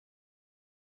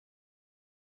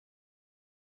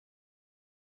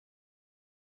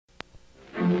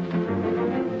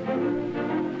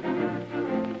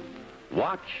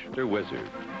Watch Mr.Wizard.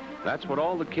 That's what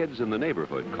all the kids in the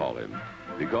neighborhood call him,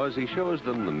 because he shows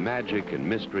them the magic and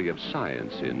mystery of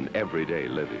science in everyday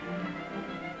living.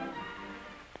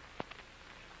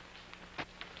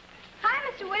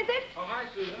 Hi, Mr. Wizard. Oh, hi,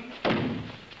 Susan.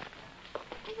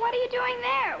 What are you doing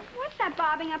there? What's that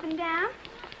bobbing up and down?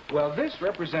 Well, this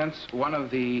represents one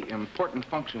of the important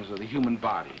functions of the human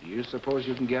body. Do you suppose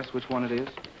you can guess which one it is?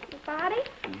 The body?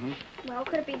 Mm-hmm. Well,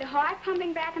 could it be the heart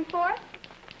pumping back and forth?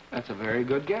 That's a very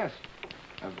good guess.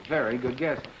 A very good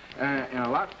guess. And a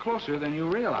lot closer than you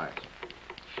realize.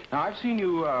 Now, I've seen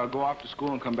you go off to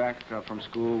school and come back from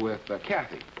school with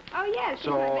Kathy. Oh, yes. She's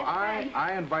So my best friend.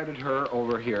 I invited her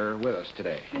over here with us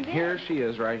today. And here she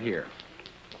is right here.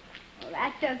 Well,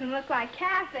 that doesn't look like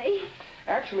Kathy.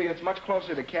 Actually, it's much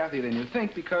closer to Kathy than you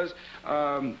think because,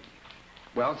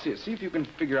 well, see if you can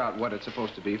figure out what it's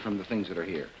supposed to be from the things that are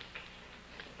here.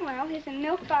 Well, here's a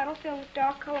milk bottle filled with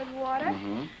dark-colored water,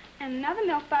 and another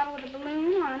milk bottle with a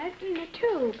balloon on it and a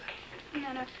tube. And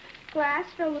then a glass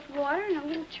filled with water and a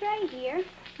little tray here.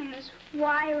 And there's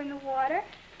wire in the water,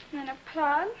 and then a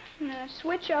plug, and then a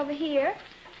switch over here,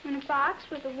 and a box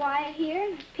with a wire here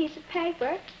and a piece of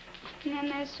paper. And then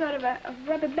there's sort of a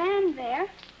rubber band there.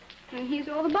 And here's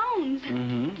all the bones.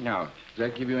 Now, does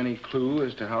that give you any clue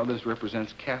as to how this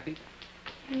represents Kathy?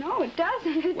 No, it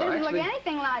doesn't. It doesn't look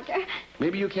anything like her.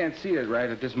 Maybe you can't see it right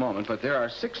at this moment, but there are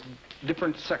 6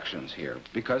 different sections here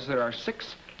because there are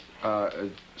 6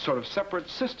 sort of separate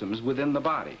systems within the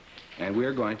body. And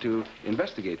we're going to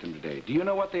investigate them today. Do you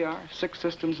know what they are? 6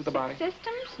 systems of the body?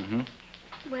 Systems?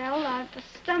 Well, the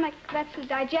stomach, that's the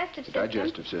digestive system.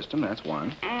 Digestive system, that's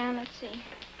one. And let's see.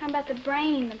 How about the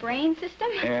brain system?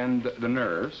 And the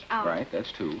nerves, right,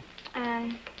 that's 2.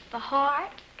 And the heart.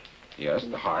 Yes,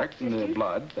 the heart and the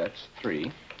blood, that's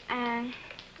 3. And,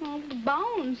 well, the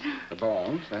bones. The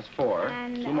bones, that's 4.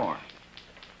 And, 2 more.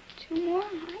 2 more?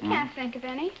 I can't think of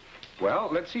any. Well,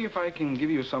 let's see if I can give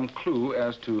you some clue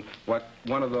as to what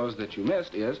one of those that you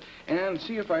missed is, and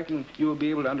see if you will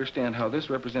be able to understand how this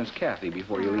represents Kathy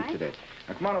before you leave today.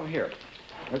 Now, come on over here.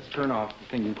 Let's turn off the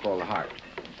thing you call the heart.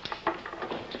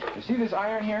 You see this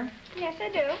iron here? Yes, I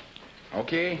do.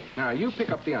 Okay, now you pick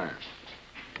up the iron.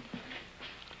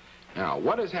 Now,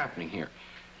 what is happening here?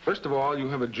 First of all, you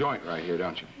have a joint right here,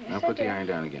 don't you? Yes, now put the iron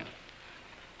down again.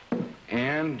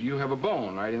 And you have a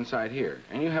bone right inside here.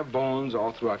 And you have bones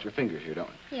all throughout your fingers here, don't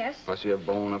you? Yes. Plus you have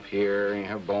bone up here, and you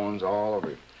have bones all over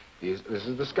you. This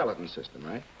is the skeleton system,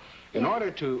 right? In order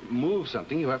to move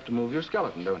something, you have to move your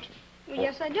skeleton, don't you? Well,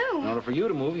 yes, I do. In order for you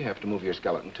to move, you have to move your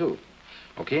skeleton, too.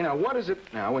 Okay, now what is it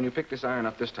now, when you pick this iron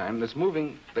up this time, that's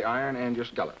moving the iron and your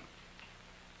skeleton?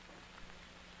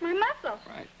 My muscle.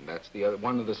 Right, and that's the other,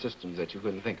 one of the systems that you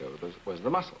couldn't think of was the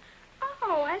muscle.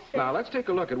 Oh, I see. Now, let's take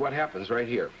a look at what happens right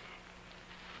here.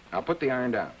 Now, put the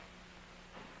iron down.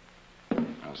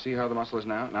 Now, see how the muscle is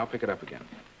now? Now, pick it up again.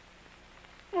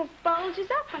 Well, it bulges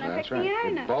up when I pick the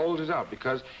iron up. It bulges out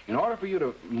because in order for you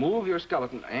to move your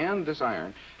skeleton and this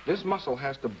iron, this muscle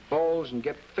has to bulge and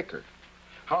get thicker.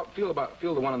 Feel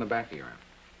the one on the back of your arm.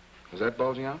 Is that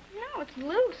bulging out? No, it's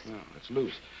loose. No, it's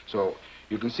loose. So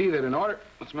you can see that in order...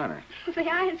 What's the matter? The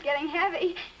iron's getting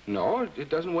heavy. No, it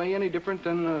doesn't weigh any different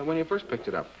than when you first picked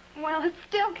it up. Well, it's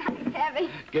still kind of heavy.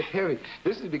 Get heavy.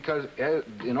 This is because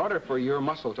in order for your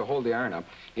muscle to hold the iron up,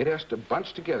 it has to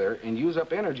bunch together and use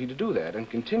up energy to do that and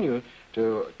continue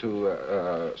to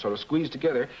sort of squeeze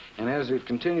together. And as it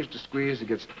continues to squeeze, it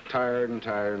gets tired and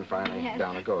tired, and finally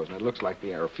down it goes. And it looks like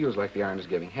or feels like the iron is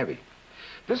getting heavy.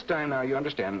 This time now you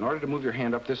understand, in order to move your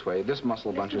hand up this way, this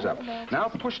muscle bunches up. Now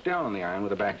push down on the iron with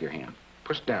the back of your hand.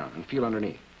 Push down and feel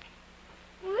underneath.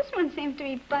 Well, this one seems to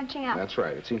be bunching up. That's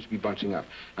right. It seems to be bunching up.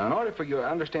 Now, in order for you to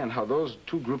understand how those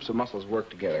 2 groups of muscles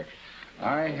work together,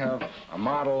 I have a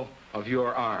model of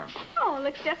your arm. Oh, it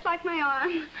looks just like my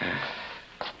arm.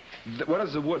 What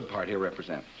does the wood part here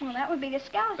represent? Well, that would be the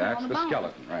skeleton. That's the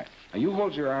skeleton, right. Now, you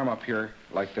hold your arm up here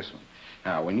like this one.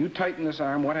 Now, when you tighten this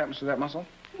arm, what happens to that muscle?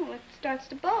 Well, it starts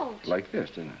to bulge. Like this,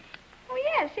 doesn't it? Oh,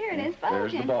 yes, here it is, bulging.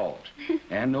 There's the bulge.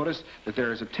 And notice that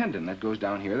there is a tendon that goes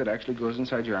down here that actually goes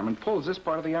inside your arm and pulls this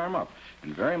part of the arm up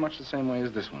in very much the same way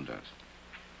as this one does.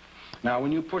 Now,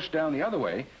 when you push down the other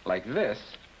way, like this,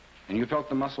 and you felt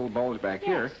the muscle bulge back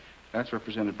here, that's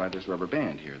represented by this rubber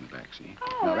band here in the back, see?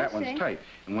 Oh, now, that one's tight.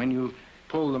 And when you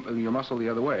pull your muscle the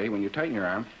other way, when you tighten your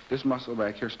arm, this muscle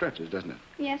back here stretches, doesn't it?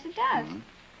 Yes, it does.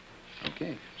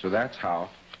 Okay, so that's how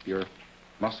your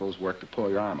muscles work to pull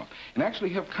your arm up. And actually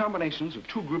you have combinations of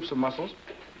 2 groups of muscles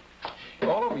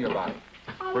all over your body.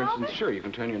 For instance, sure, you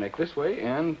can turn your neck this way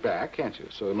and back, can't you?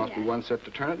 So there must be one set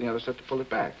to turn it and the other set to pull it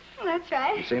back. Well, that's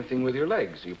right. The same thing with your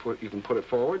legs. You can put it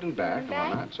forward and back and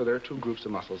whatnot. So there are 2 groups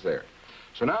of muscles there.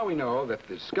 So now we know that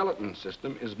the skeleton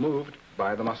system is moved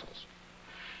by the muscles.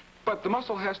 But the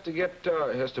muscle has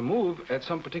to move at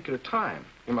some particular time.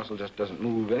 Your muscle just doesn't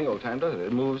move any old time, does it?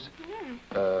 It moves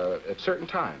at certain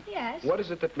times. Yes. What is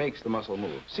it that makes the muscle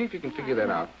move? See if you can figure that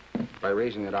out by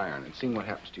raising that iron and seeing what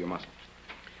happens to your muscle.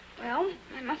 Well,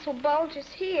 my muscle bulges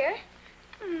here,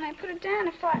 and I put it down,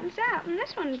 it flattens out, and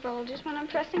this one bulges when I'm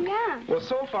pressing down. Well,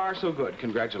 so far, so good.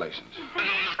 Congratulations.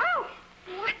 Oh,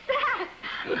 what's that?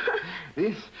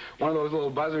 These, one of those little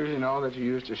buzzers, you know, that you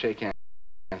use to shake hands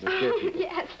and scare people.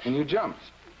 Yes. And you jumped.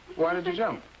 Why did you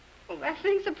jump? Well, that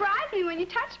thing surprised me when you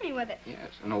touched me with it. Yes.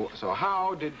 And so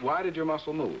why did your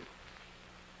muscle move?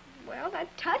 Well, that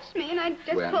touched me, and I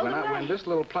just pulled it away. When this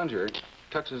little plunger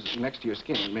touches next to your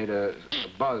skin, it made a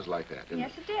buzz like that, didn't it?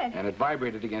 Yes, it did. And it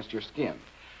vibrated against your skin.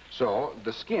 So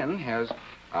the skin has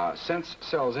sense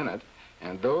cells in it,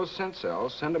 and those sense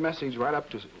cells send a message right up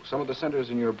to some of the centers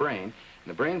in your brain, and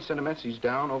the brain sent a message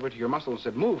down over to your muscle and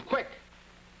said, move, quick!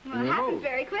 Well, it happened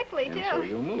very quickly, too. And so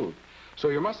you moved. So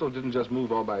your muscle didn't just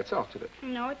move all by itself, did it?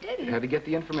 No, it didn't. It had to get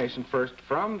the information first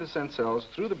from the sense cells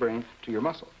through the brain to your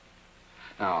muscle.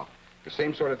 Now, the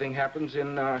same sort of thing happens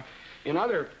in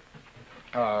other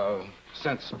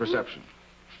sense perception.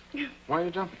 Why are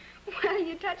you jumping? Well,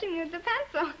 you're touching me with the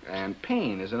pencil. And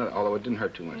pain is another, although it didn't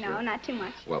hurt too much. No, not too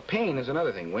much. Well, pain is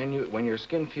another thing. When your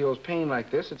skin feels pain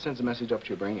like this, it sends a message up to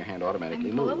your brain, your hand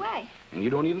automatically moves. And pull away. And you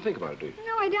don't even think about it, do you?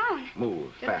 No, I don't.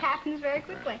 Move, It fast. happens very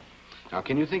quickly. Right. Now,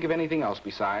 can you think of anything else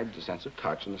besides the sense of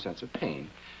touch and the sense of pain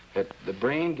that the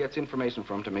brain gets information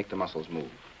from to make the muscles move?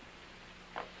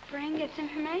 Brain gets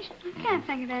information? I can't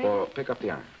think of anything. Well, pick up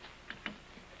the iron.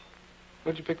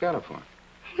 What'd you pick that up for?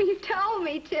 Well, you told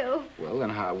me to. Well, then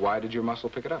why did your muscle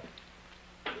pick it up?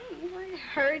 I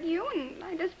heard you, and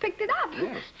I just picked it up.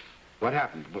 Yes. What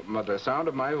happened? The sound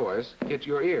of my voice hit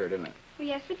your ear, didn't it? Well,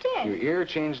 yes, it did. Your ear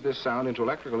changed this sound into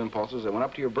electrical impulses that went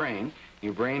up to your brain.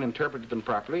 Your brain interpreted them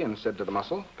properly and said to the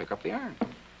muscle, pick up the iron.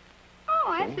 Oh,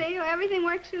 I see. Well, everything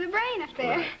works through the brain up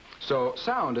there. Right. So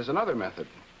sound is another method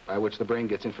by which the brain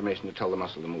gets information to tell the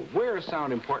muscle to move. Where is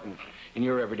sound important in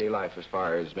your everyday life as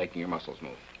far as making your muscles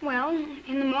move? Well,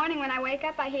 in the morning when I wake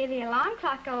up, I hear the alarm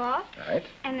clock go off. Right.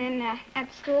 And then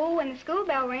at school, when the school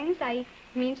bell rings, it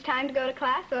means time to go to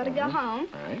class or to go home.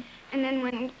 Right. And then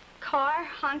when car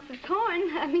honks its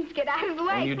horn, that means get out of the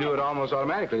way. And you do it almost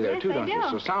automatically there, Yes, too, I don't you? do.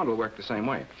 So sound will work the same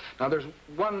way. Now, there's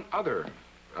one other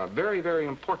very, very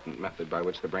important method by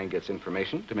which the brain gets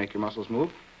information to make your muscles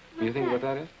move. Can you think of what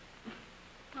that is?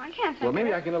 Well, I can't think Well, maybe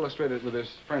of I can illustrate it with this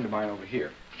friend of mine over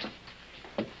here.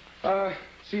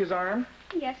 See his arm?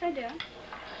 Yes, I do.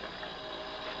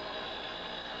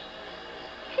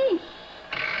 Hey,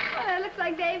 well, that looks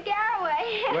like Dave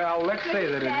Garroway. Well, let's say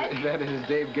that Yes. that is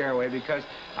Dave Garroway because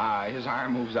his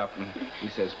arm moves up and he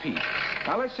says Pete.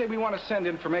 Now, let's say we want to send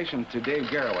information to Dave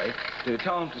Garroway to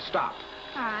tell him to stop.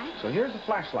 All right. So here's the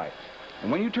flashlight.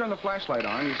 And when you turn the flashlight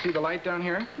on, you see the light down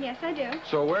here? Yes, I do.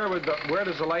 So where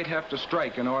does the light have to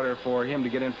strike in order for him to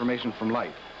get information from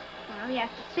light? Well, he has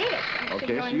to see it. It should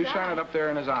Okay, go so in you his shine eye. it up there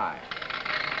in his eye.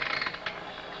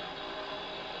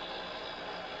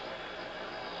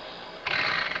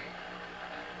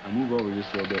 I'll move over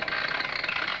just a little bit.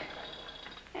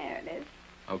 There it is.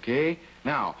 Okay,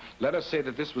 now, let us say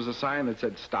that this was a sign that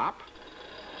said stop.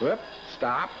 Whoop,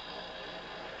 stop.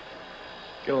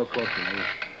 Get a little closer, maybe.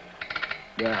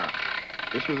 There.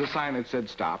 This was a sign that said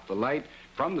stop. The light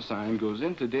from the sign goes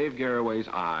into Dave Garroway's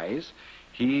eyes.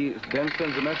 He then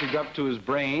sends a message up to his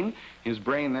brain. His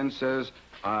brain then says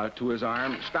to his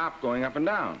arm, stop going up and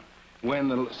down. When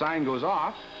the sign goes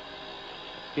off,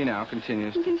 he now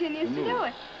continues He continues to move. do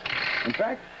it. In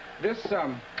fact, this,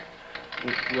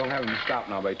 we'll have him stop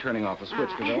now by turning off the switch,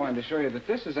 because I wanted to show you that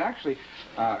this is actually,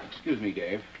 excuse me,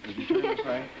 Dave. Did you turn this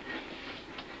way?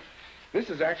 This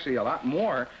is actually a lot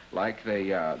more like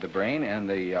the brain and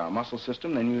the muscle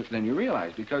system than you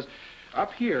realize, because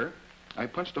up here, I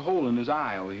punched a hole in his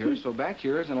eye over here, so back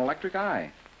here is an electric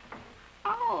eye.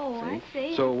 Oh, I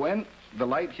see. So when the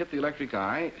light hit the electric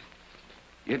eye,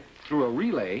 it threw a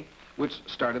relay which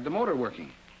started the motor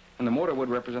working. And the motor would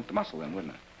represent the muscle then,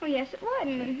 wouldn't it? Well, yes, it would.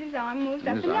 And his arm moves up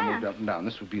And and his arm down. moved up and down.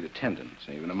 This would be the tendon,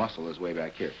 see, and the muscle is way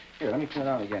back here. Here, let me turn it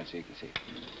on again so you can see.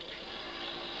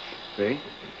 See?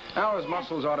 Now his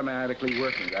muscle's automatically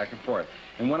working back and forth.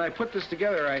 And when I put this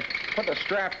together, I put the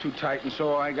strap too tight, and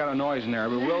so I got a noise in there.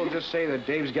 But we'll just say that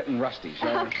Dave's getting rusty. So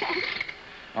Okay.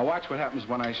 I'll watch what happens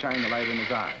when I shine the light in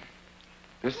his eye.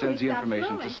 This sends the stops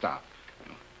information moving. to stop.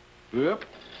 Whoop.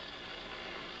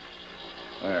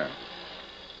 There.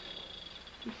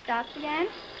 He stops again.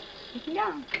 He can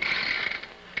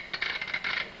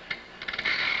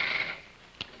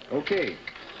go. Okay.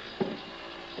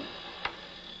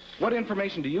 What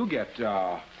information do you get,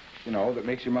 you know, that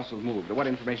makes your muscles move? What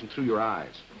information through your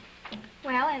eyes?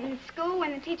 Well, in school,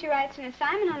 when the teacher writes an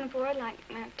assignment on the board, like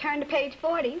turn to page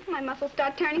 40, my muscles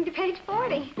start turning to page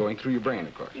 40. Going through your brain,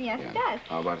 of course. Yes, yeah. It does.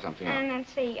 How about something else? And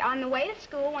let's see, on the way to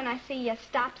school, when I see a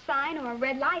stop sign or a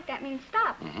red light, that means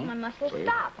stop. My muscles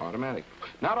stop. Automatic.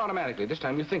 Not automatically. This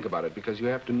time you think about it, because you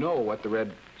have to know what the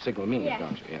red signal means,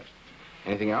 don't you? Yes.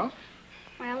 Anything else?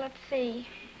 Well, let's see.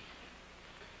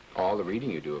 All the reading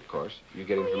you do, of course. You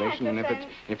get information, and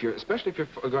especially if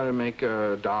you're going to make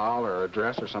a doll or a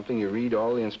dress or something, you read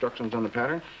all the instructions on the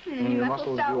pattern, and your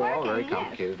muscles do all very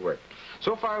complicated work.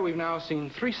 So far, we've now seen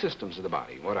 3 systems of the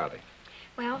body. What are they?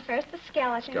 Well, first the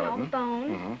skeleton, all the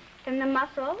bones, then the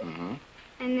muscles,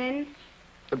 and then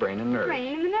the brain and nerves. The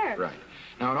brain and the nerves. Right.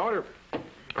 Now, in order,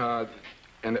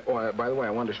 by the way,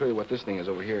 I wanted to show you what this thing is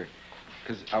over here,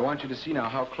 because I want you to see now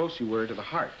how close you were to the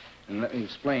heart. And let me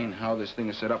explain how this thing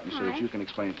is set up so that you can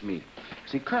explain it to me.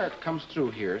 See, current comes through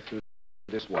here, through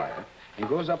this wire, and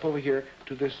goes up over here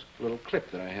to this little clip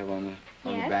that I have on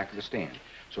the back of the stand.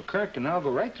 So current can now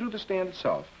go right through the stand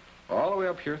itself, all the way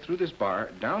up here through this bar,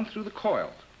 down through the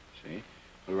coil. See?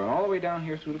 We run all the way down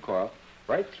here through the coil,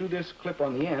 right through this clip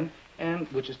on the end, and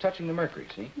which is touching the mercury,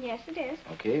 see? Yes, it is.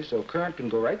 Okay, so current can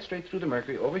go right straight through the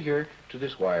mercury, over here to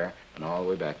this wire, and all the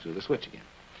way back through the switch again.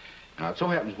 Now, it so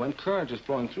happens when current is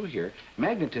flowing through here,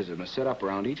 magnetism is set up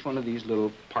around each one of these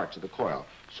little parts of the coil.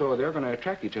 So they're going to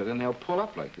attract each other, and they'll pull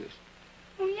up like this.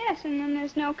 Oh, yes, and then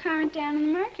there's no current down in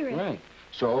the mercury. Right.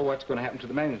 So what's going to happen to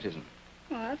the magnetism?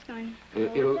 Well, it's going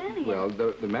to Well,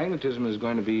 the magnetism is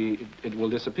going to be, it will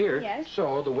disappear. Yes.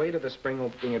 So the weight of the spring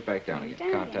will bring it back down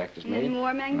again. Contact is made. And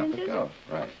more magnetism. Up it goes.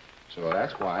 Right. So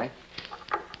that's why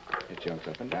it jumps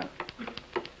up and down.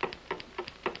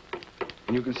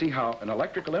 And you can see how an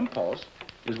electrical impulse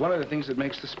is one of the things that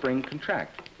makes the spring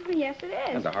contract. Oh, yes, it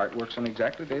is. And the heart works on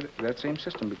exactly that same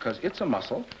system because it's a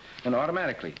muscle and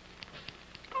automatically.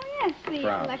 Oh, yes, the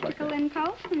electrical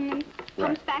impulse and then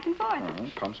pumps back and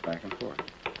forth. Pumps back and forth.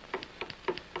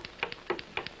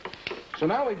 So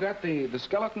now we've got the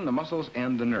skeleton, the muscles,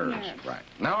 and the nerves. Right.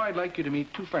 Now I'd like you to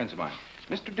meet 2 friends of mine,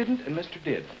 Mr. Didn't and Mr.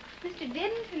 Did. Mr.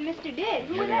 Didn't and Mr. Did?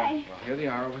 Who are they? Well, here they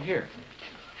are over here.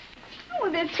 Oh,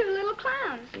 they're 2 little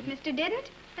clowns, Mr.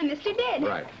 Didn't and Mr. Did.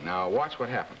 Right. Now, watch what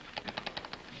happened.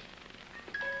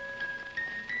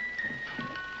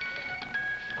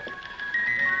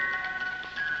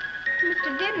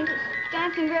 Mr. Didn't is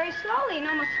dancing very slowly and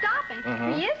almost stopping.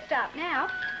 He is stopped now.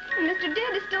 And Mr.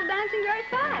 Did is still dancing very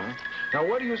fast. Now,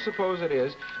 what do you suppose it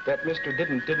is that Mr.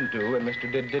 Didn't do and Mr.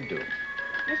 Did do?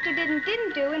 Mr. Didn't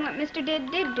do and what Mr.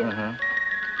 Did do. I'm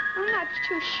not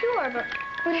too sure, but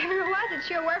whatever it was, it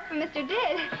sure worked for Mr.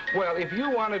 Did. Well, if you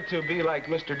wanted to be like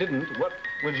Mr. Didn't, what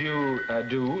would you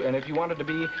do? And if you wanted to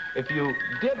be, if you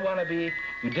did want to be,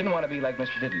 you didn't want to be like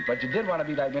Mr. Didn't, but you did want to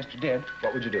be like Mr. Did,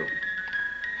 what would you do?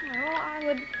 Well, I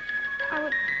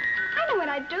know what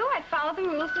I'd do. I'd follow the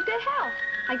rules of good health.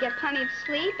 I'd get plenty of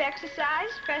sleep,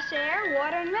 exercise, fresh air,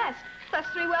 water, and rest, plus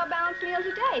 3 well-balanced meals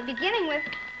a day, beginning with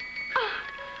a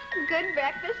good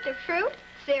breakfast of fruit,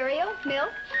 cereal,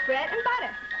 milk, bread, and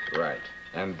butter. Right.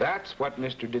 And that's what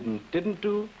Mr. Didn't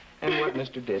do and what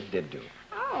Mr. Did do.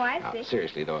 Oh, I see. Now,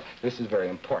 seriously, though, this is very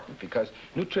important because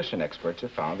nutrition experts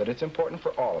have found that it's important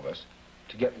for all of us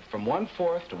to get from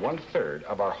 1/4 to 1/3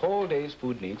 of our whole day's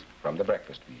food needs from the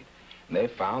breakfast feed. And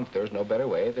they've found that there's no better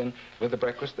way than with the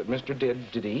breakfast that Mr.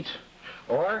 Did eat,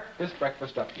 or this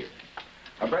breakfast up here.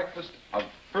 A breakfast of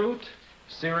fruit,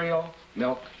 cereal,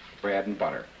 milk, bread, and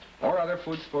butter. Or other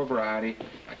foods for variety,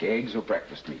 like eggs or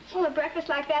breakfast meats. Well, a breakfast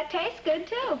like that tastes good,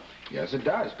 too. Yes, it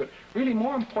does, but really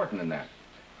more important than that.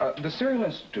 The Cereal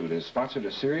Institute has sponsored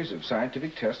a series of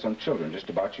scientific tests on children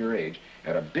just about your age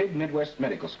at a big Midwest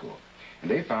medical school. And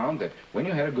they found that when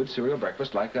you had a good cereal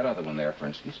breakfast, like that other one there, for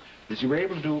instance, that you were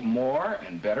able to do more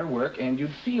and better work, and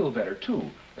you'd feel better,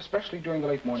 too, especially during the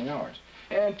late morning hours.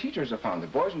 And teachers have found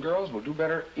that boys and girls will do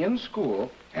better in school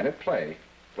and at play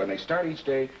when they start each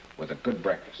day with a good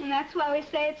breakfast. And that's why we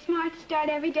say it's smart to start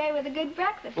every day with a good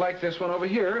breakfast. Like this one over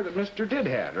here that Mr. Did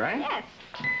had, right? Yes.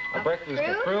 A breakfast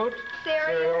of fruit,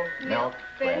 cereal, milk,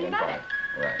 bread, and butter.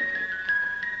 Right.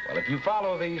 Well, if you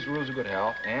follow these rules of good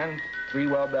health and 3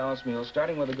 well-balanced meals,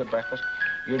 starting with a good breakfast,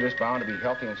 you're just bound to be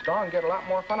healthy and strong and get a lot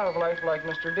more fun out of life like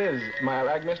Mr.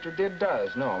 Did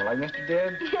does. No, like Mr.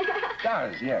 Did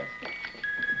does, yes.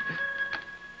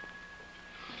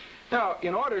 Now,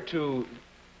 in order to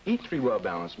eat 3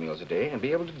 well-balanced meals a day and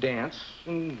be able to dance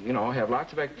and, you know, have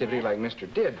lots of activity like Mr.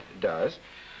 Did does,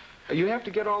 you have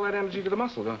to get all that energy to the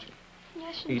muscle, don't you?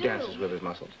 Yes, you do. He dances with his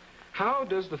muscles. How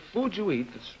does the food you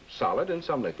eat that's solid and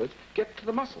some liquids get to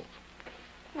the muscles?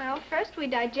 Well, first we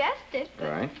digest it, but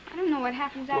Right. I don't know what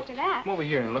happens after that. Come over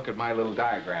here and look at my little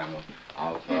diagram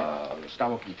of the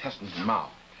stomach, intestines, and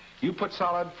mouth. You put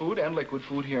solid food and liquid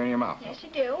food here in your mouth. Yes, you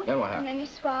do. Then what happens? And then you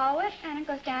swallow it, and it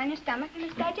goes down your stomach, and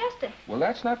it's digested. Well,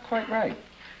 that's not quite right.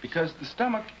 Because the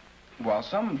stomach, while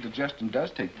some digestion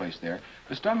does take place there,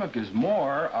 the stomach is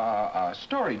more a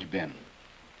storage bin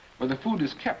where the food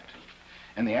is kept.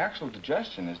 And the actual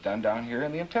digestion is done down here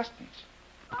in the intestines.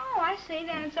 Oh, I see.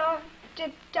 Then it's all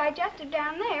digested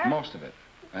down there. Most of it.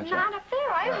 That's Not right. up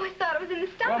there. I always thought it was in the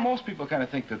stomach. Well, most people kind of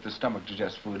think that the stomach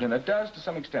digests food, and it does to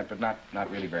some extent, but not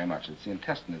really very much. It's the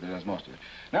intestine that does most of it.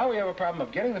 Now we have a problem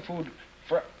of getting the food,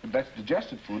 that's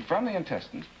digested food, from the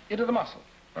intestines into the muscle,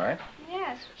 all right?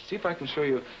 Yes. See if I can show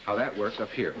you how that works up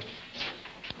here.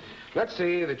 Let's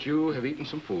say that you have eaten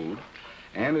some food,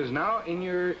 and is now in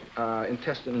your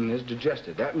intestine and is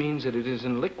digested. That means that it is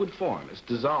in liquid form. It's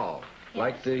dissolved,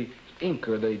 like the ink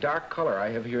or the dark color I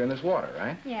have here in this water,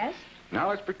 right? Yes. Now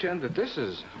let's pretend that this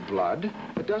is blood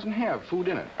that doesn't have food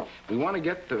in it. We want to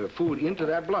get the food into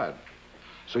that blood.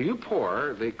 So you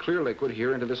pour the clear liquid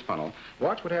here into this funnel.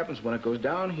 Watch what happens when it goes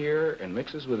down here and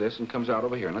mixes with this and comes out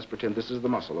over here. And let's pretend this is the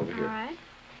muscle over here. All right.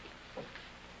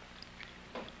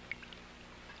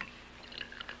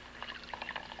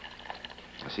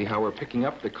 See how we're picking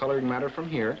up the colored matter from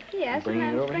here? Yes, and bringing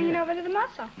and it then over bring here. it over to the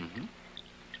muscle. Mm-hmm.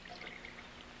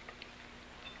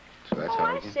 So that's Oh, how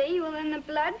I we can... see. Well, then the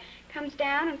blood comes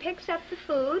down and picks up the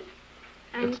food.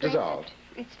 And It's brings dissolved.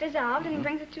 It's dissolved and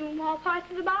brings it to all parts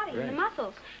of the body, Right. the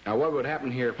muscles. Now, what would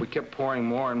happen here if we kept pouring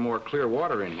more and more clear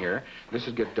water in here? This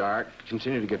would get dark,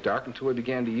 continue to get dark until we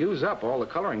began to use up all the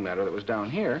coloring matter that was down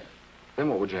here. Then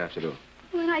what would you have to do?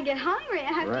 When I get hungry, I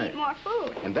have to eat more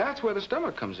food. And that's where the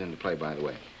stomach comes into play, by the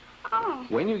way. Oh.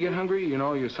 When you get hungry, you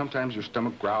know, sometimes your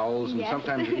stomach growls and Yes.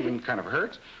 sometimes it even kind of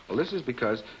hurts. Well, this is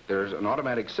because there's an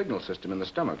automatic signal system in the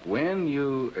stomach. When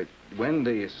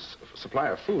the supply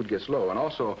of food gets low, and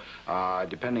also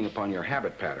depending upon your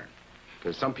habit pattern,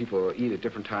 because some people eat at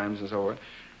different times and so on,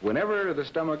 whenever the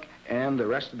stomach and the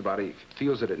rest of the body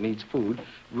feels that it needs food,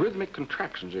 rhythmic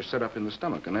contractions are set up in the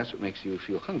stomach, and that's what makes you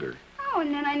feel hunger. Oh,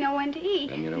 and then I know when to eat.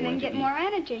 Then you know and when then to get eat. more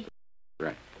energy.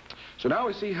 Right. So now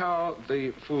we see how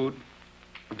the food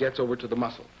gets over to the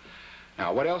muscle.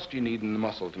 Now, what else do you need in the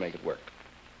muscle to make it work?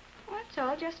 Well, it's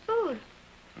all just food.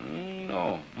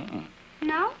 No. Mm-mm.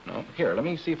 No? No. Here, let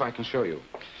me see if I can show you.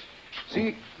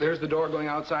 See, there's the door going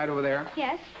outside over there.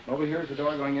 Yes. Over here is the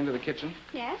door going into the kitchen.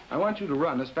 Yes. I want you to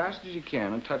run as fast as you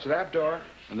can and touch that door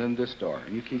and then this door.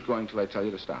 And you keep going till I tell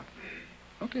you to stop.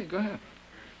 Okay, go ahead.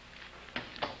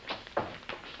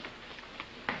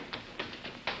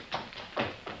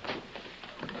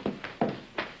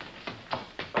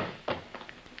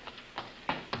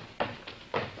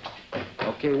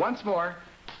 Okay, once more.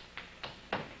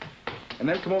 And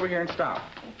then come over here and stop.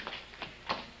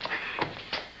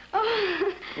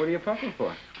 Oh, What are you puffing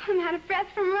for? I'm out of breath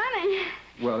from running.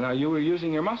 Well, now, you were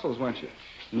using your muscles, weren't you?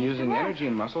 And using was. energy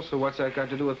in muscles, so what's that got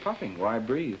to do with puffing? Why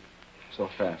breathe so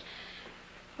fast?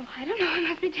 Well, I don't know. I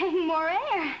must be taking more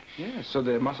air. Yeah, so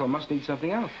the muscle must need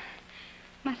something else.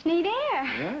 Must need air.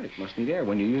 Yeah, it must need air.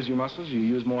 When you use your muscles, you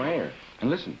use more air.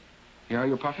 And listen, hear how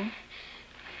you're puffing?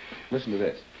 Listen to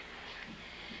this.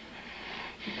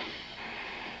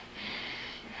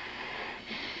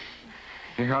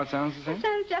 Hear how it sounds the same? It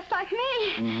sounds just like me.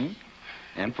 Mm-hmm.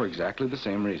 And for exactly the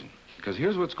same reason. Because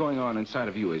here's what's going on inside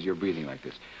of you as you're breathing like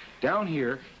this. Down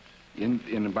here,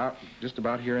 just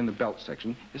about here in the belt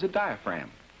section, is a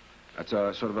diaphragm. That's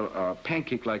a sort of a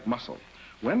pancake-like muscle.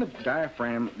 When the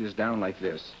diaphragm is down like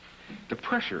this, the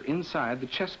pressure inside the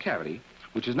chest cavity,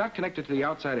 which is not connected to the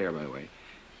outside air, by the way,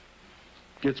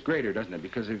 gets greater, doesn't it?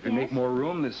 Because if you make more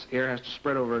room, this air has to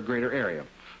spread over a greater area.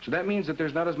 So that means that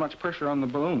there's not as much pressure on the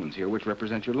balloons here, which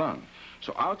represent your lung.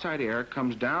 So outside air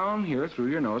comes down here through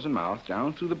your nose and mouth,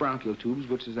 down through the bronchial tubes,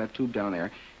 which is that tube down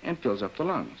there, and fills up the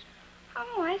lungs.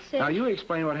 Oh, I see. Now, you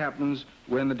explain what happens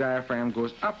when the diaphragm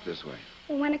goes up this way.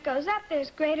 Well, when it goes up, there's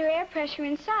greater air pressure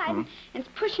inside. And it's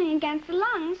pushing against the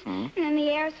lungs, and then the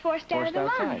air is forced out of the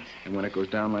outside. lungs. And when it goes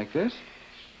down like this,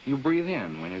 you breathe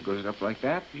in. When it goes up like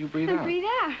that, you breathe And out. breathe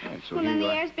out. Right, so well, here then you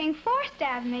the are. air's being forced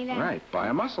out of me then. Right, by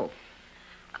a muscle.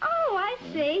 Oh, I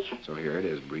see. So here it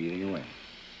is, breathing away.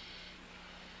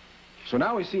 So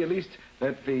now we see at least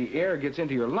that the air gets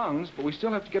into your lungs, but we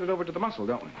still have to get it over to the muscle,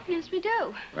 don't we? Yes, we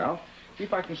do. Well, see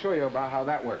if I can show you about how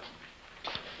that works.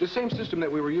 The same system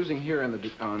that we were using here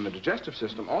on the digestive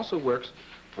system also works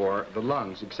for the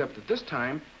lungs, except that this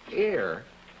time air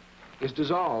is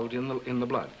dissolved in the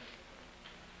blood.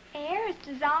 Air is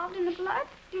dissolved in the blood?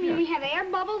 You mean Yes. we have air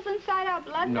bubbles inside our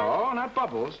blood? No, not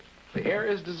bubbles. The air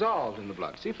is dissolved in the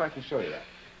blood. See if I can show you that.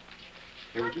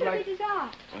 Here, How would you can like... it be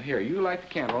dissolved? Well, here, you light the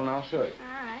candle and I'll show you.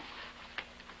 All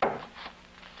right.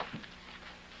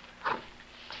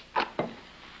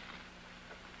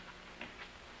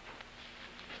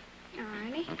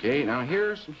 Alrighty. Okay, now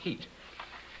here's some heat.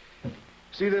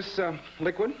 See this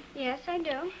liquid? Yes, I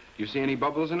do. You see any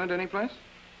bubbles in it anyplace?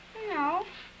 No.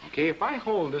 Okay, if I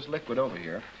hold this liquid over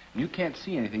here, you can't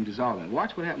see anything dissolving.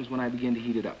 Watch what happens when I begin to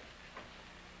heat it up.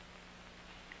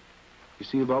 You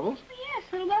see the bubbles? Oh, yes,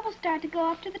 little bubbles start to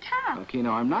go up to the top. Okay,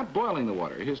 now I'm not boiling the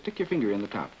water. Here, stick your finger in the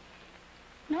top.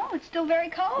 No, it's still very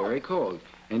cold. Very cold.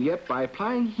 And yet, by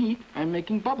applying heat, I'm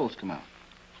making bubbles come out.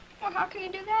 Well, how can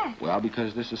you do that? Well,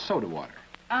 because this is soda water.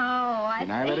 Oh, I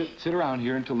And I let it sit around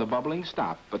here until the bubbling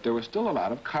stopped, but there was still a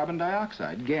lot of carbon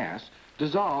dioxide gas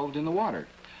dissolved in the water.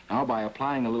 Now, by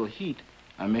applying a little heat,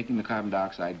 I'm making the carbon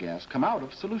dioxide gas come out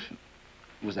of solution.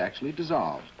 It was actually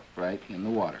dissolved right in the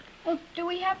water. Well, do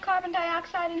we have carbon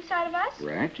dioxide inside of us?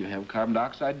 Right. You have carbon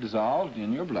dioxide dissolved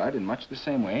in your blood in much the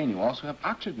same way, and you also have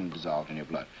oxygen dissolved in your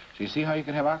blood. So you see how you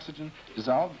can have oxygen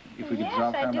dissolved if we could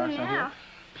dissolve carbon dioxide now.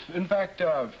 here? In fact,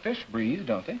 fish breathe,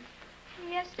 don't they?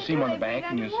 Yes, they See them do. on the They bank,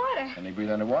 breathe underwater. and they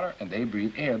breathe underwater, and they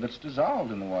breathe air that's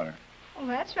dissolved in the water. Well,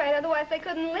 that's right. Otherwise, they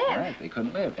couldn't live. Right, they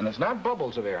couldn't live. And it's not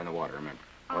bubbles of air in the water, remember,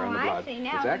 or in the I blood. see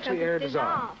now, It's actually because air it's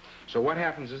dissolved. So what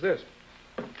happens is this.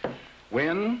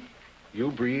 When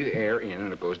you breathe air in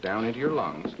and it goes down into your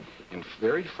lungs, in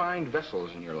very fine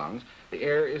vessels in your lungs, the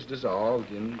air is dissolved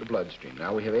in the bloodstream.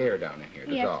 Now we have air down in here,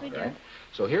 dissolved, we do. right?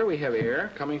 So here we have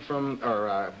air coming from,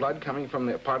 or blood coming from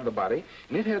the part of the body,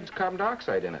 and it has carbon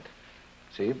dioxide in it.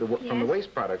 See, from the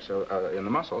waste products in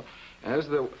the muscle, as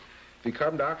the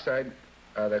carbon dioxide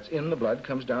that's in the blood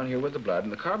comes down here with the blood,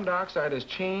 and the carbon dioxide is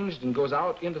changed and goes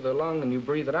out into the lung and you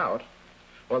breathe it out,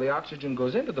 while the oxygen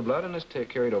goes into the blood and is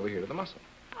carried over here to the muscle.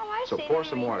 Oh, I So see. pour Then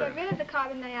some we water get rid of the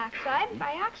carbon dioxide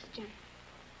by oxygen.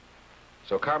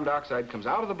 So carbon dioxide comes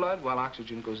out of the blood while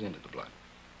oxygen goes into the blood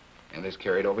and is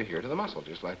carried over here to the muscle,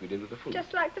 just like we did with the food.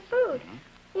 Just like the food.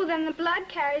 Well, then the blood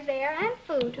carries air and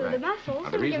food to the Right. muscles Now,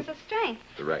 the and reason- gives us strength.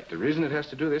 Right. The reason it has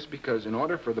to do this because in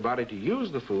order for the body to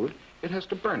use the food, it has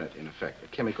to burn it, in effect, a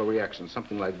chemical reaction,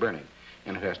 something like burning.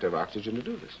 And it has to have oxygen to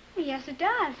do this. Well, yes, it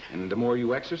does. And the more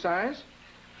you exercise,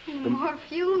 And the more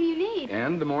fuel you need.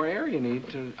 and the more air you need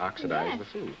to oxidize Yes. the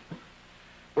food.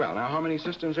 Well, now how many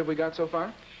systems have we got so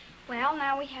far? Well,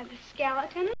 now we have the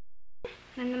skeleton,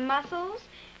 and the muscles,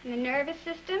 and the nervous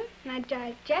system, and the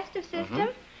digestive system,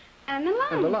 and the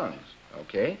lungs. And the lungs.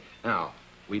 Okay. Now,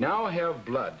 we now have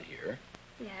blood here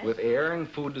Yes. with air and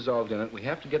food dissolved in it. We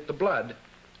have to get the blood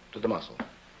to the muscle.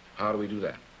 How do we do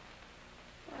that?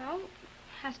 Well, it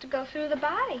has to go through the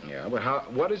body. Yeah,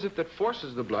 but what is it that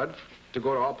forces the blood to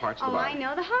go to all parts of the Oh, body? I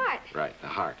know, the heart. Right, the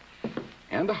heart.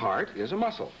 And the heart is a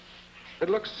muscle. It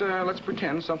looks, let's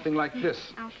pretend, something like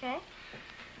this. Okay.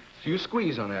 So you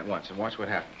squeeze on that once and watch what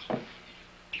happens.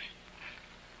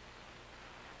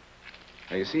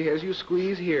 Now, you see, as you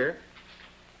squeeze here,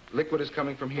 liquid is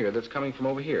coming from here. That's coming from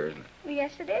over here, isn't it? Well,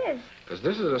 yes, it is. Because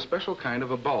this is a special kind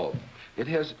of a bulb. It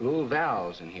has little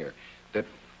valves in here that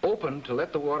open to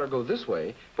let the water go this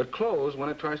way, but close when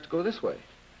it tries to go this way.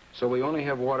 So we only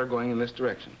have water going in this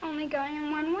direction. Only going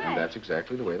in one way. And that's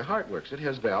exactly the way the heart works. It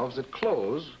has valves that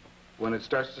close when it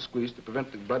starts to squeeze to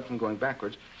prevent the blood from going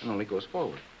backwards and only goes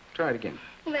forward. Try it again.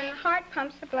 Well, then the heart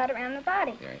pumps the blood around the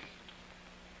body. Right.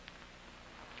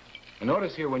 And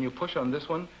notice here when you push on this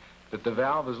one that the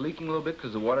valve is leaking a little bit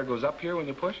because the water goes up here when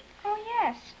you push. Oh,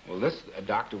 yes. Well, this a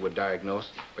doctor would diagnose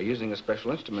by using a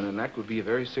special instrument, and that would be a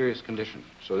very serious condition.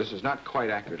 So this is not quite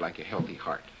accurate like a healthy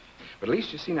heart. But at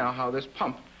least you see now how this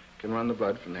pump can run the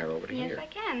blood from there over to Yes, here. I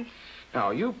can. Now,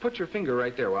 you put your finger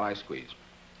right there while I squeeze.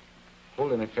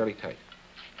 Holding it fairly tight.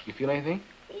 You feel anything?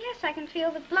 Yes, I can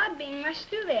feel the blood being rushed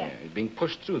through there. Yeah, it's being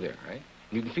pushed through there, right?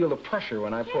 You can feel the pressure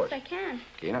when I push. Yes, I can.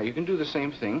 Okay, now you can do the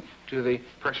same thing to the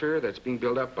pressure that's being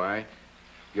built up by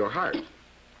your heart.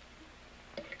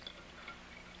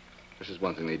 This is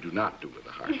one thing they do not do with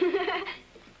the heart.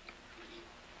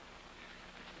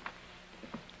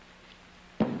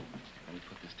 Let me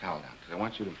put this towel down, because I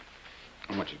want you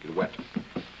to get wet.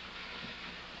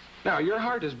 Now, your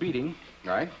heart is beating,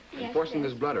 right? Yes, And forcing it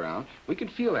is. this blood around. We can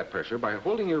feel that pressure by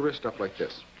holding your wrist up like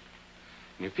this.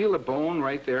 And you feel the bone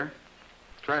right there.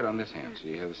 Try it on this hand, so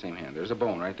you have the same hand. There's a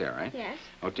bone right there, right? Yes.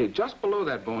 Okay, just below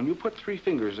that bone, you put 3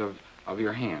 fingers of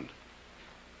your hand.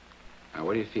 Now,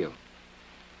 what do you feel?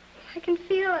 I can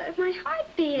feel my heart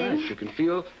beating. Right, you can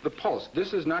feel the pulse.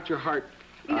 This is not your heart,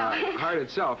 No. heart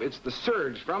itself. It's the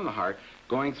surge from the heart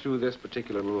going through this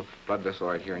particular little blood vessel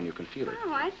right here, and you can feel it.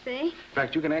 Oh, I see. In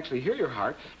fact, you can actually hear your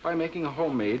heart by making a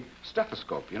homemade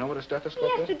stethoscope. You know what a stethoscope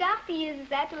is? Yes, the doctor uses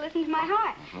that to listen to my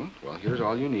heart. Well, here's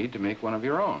all you need to make one of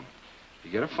your own. You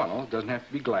get a funnel. It doesn't have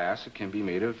to be glass. It can be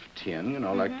made of tin, you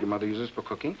know, like your mother uses for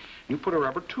cooking. You put a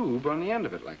rubber tube on the end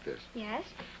of it like this. Yes.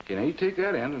 Okay, now you take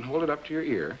that end and hold it up to your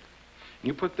ear. And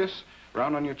you put this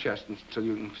round on your chest until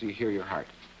you can hear your heart.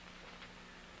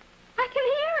 I can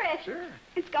hear it. Sure.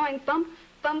 It's going bump,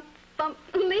 bump, bump.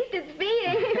 At least it's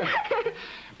beating.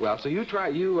 Well, so you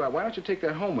try, why don't you take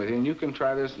that home with you, and you can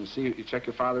try this and see, you check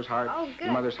your father's heart,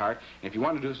 your mother's heart, and if you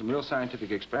want to do some real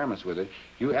scientific experiments with it,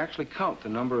 you actually count the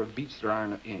number of beats there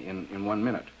are in 1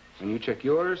 minute. When you check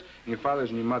yours, and your father's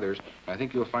and your mother's, I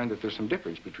think you'll find that there's some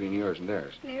difference between yours and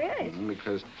theirs. There is.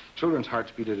 Because children's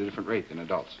hearts beat at a different rate than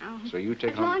adults. So you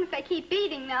take home... As long as they keep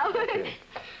beating, though. Okay.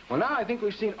 Well, now I think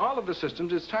we've seen all of the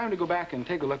systems. It's time to go back and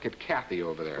take a look at Kathy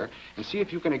over there and see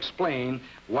if you can explain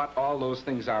what all those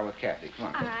things are with Kathy. Come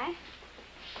on. All right.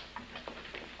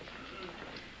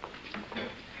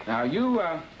 Now, you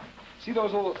see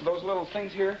those little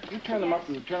things here? You turn them up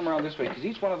and turn them around this way, because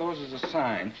each one of those is a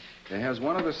sign that has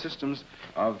one of the systems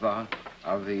of the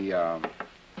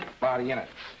body in it.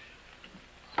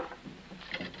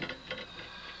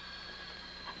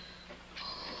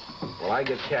 Well, I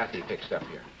get Kathy fixed up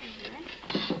here.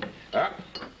 Up.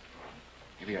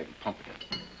 Maybe I can pump it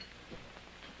in.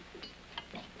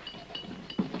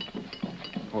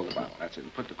 Hold the bottle. That's it.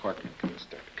 And put the cork in.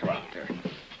 Come out there.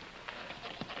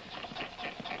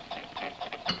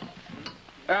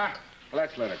 Well,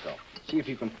 let's let it go. See if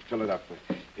you can fill it up with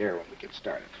air when we get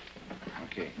started.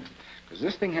 Okay. Because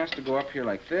this thing has to go up here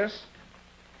like this.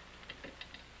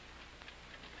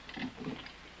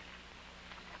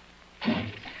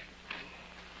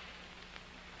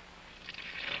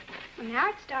 Well, now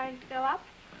it's starting to fill up.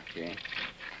 Okay.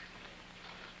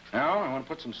 Now, I want to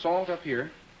put some salt up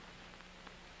here.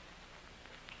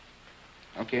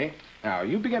 Okay. Now,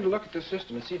 you begin to look at this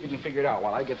system and see if you can figure it out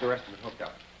while I get the rest of it hooked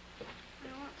up.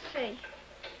 Well, let's see.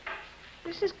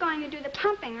 This is going to do the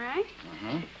pumping, right?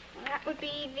 Well, that would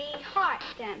be the heart,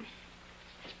 then.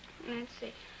 Let's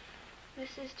see.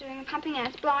 This is doing the pumping, and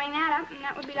it's blowing that up, and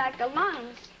that would be like the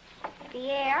lungs,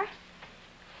 the air.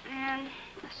 And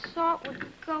the salt would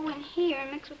go in here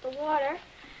and mix with the water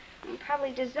and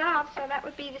probably dissolve, so that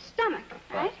would be the stomach,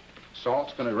 right?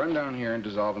 Salt's going to run down here and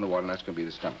dissolve in the water, and that's going to be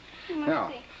the stomach.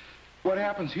 Let's see. What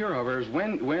happens here, however, is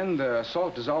when the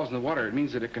salt dissolves in the water, it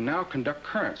means that it can now conduct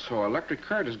current. So electric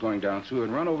current is going down through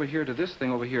and run over here to this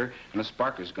thing over here, and a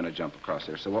spark is going to jump across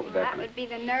there. So what would that be? That would be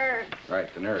the nerve.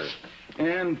 Right, the nerve.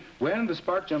 And when the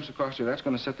spark jumps across here, that's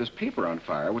going to set this paper on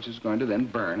fire, which is going to then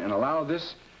burn and allow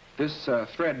this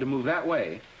thread to move that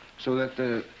way so that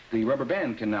the rubber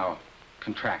band can now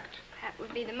contract. That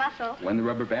would be the muscle. When the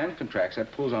rubber band contracts,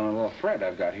 that pulls on a little thread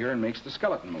I've got here and makes the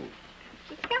skeleton move.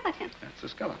 The skeleton. That's the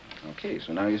skeleton. Okay,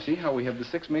 so now you see how we have the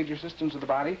 6 major systems of the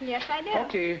body? Yes, I do.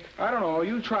 Okay, I don't know.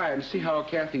 You try it and see how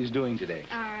Kathy's doing today.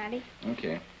 All righty.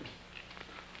 Okay.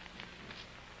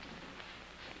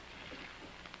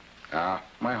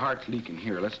 My heart's leaking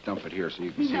here. Let's dump it here so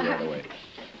you can see right away.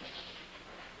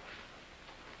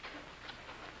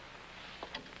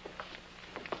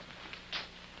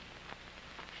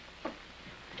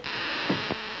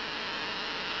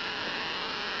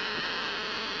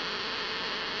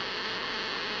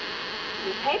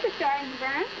 The paper's starting to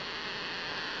burn.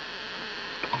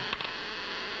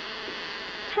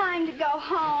 Time to go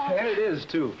home. And it is,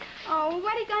 too. Oh,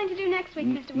 what are you going to do next week,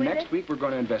 Mr. Wizard? Next week, we're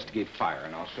going to investigate fire,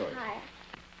 and I'll show you. Fire.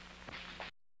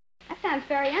 That sounds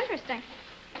very interesting.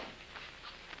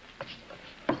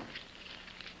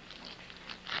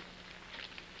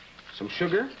 Some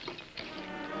sugar.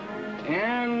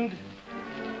 And...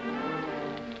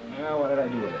 well, what did I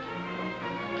do with it?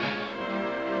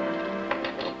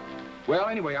 Well,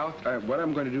 anyway, what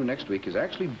I'm going to do next week is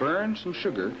actually burn some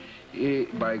sugar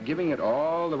by giving it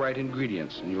all the right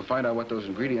ingredients. And you'll find out what those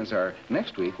ingredients are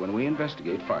next week when we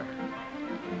investigate fire.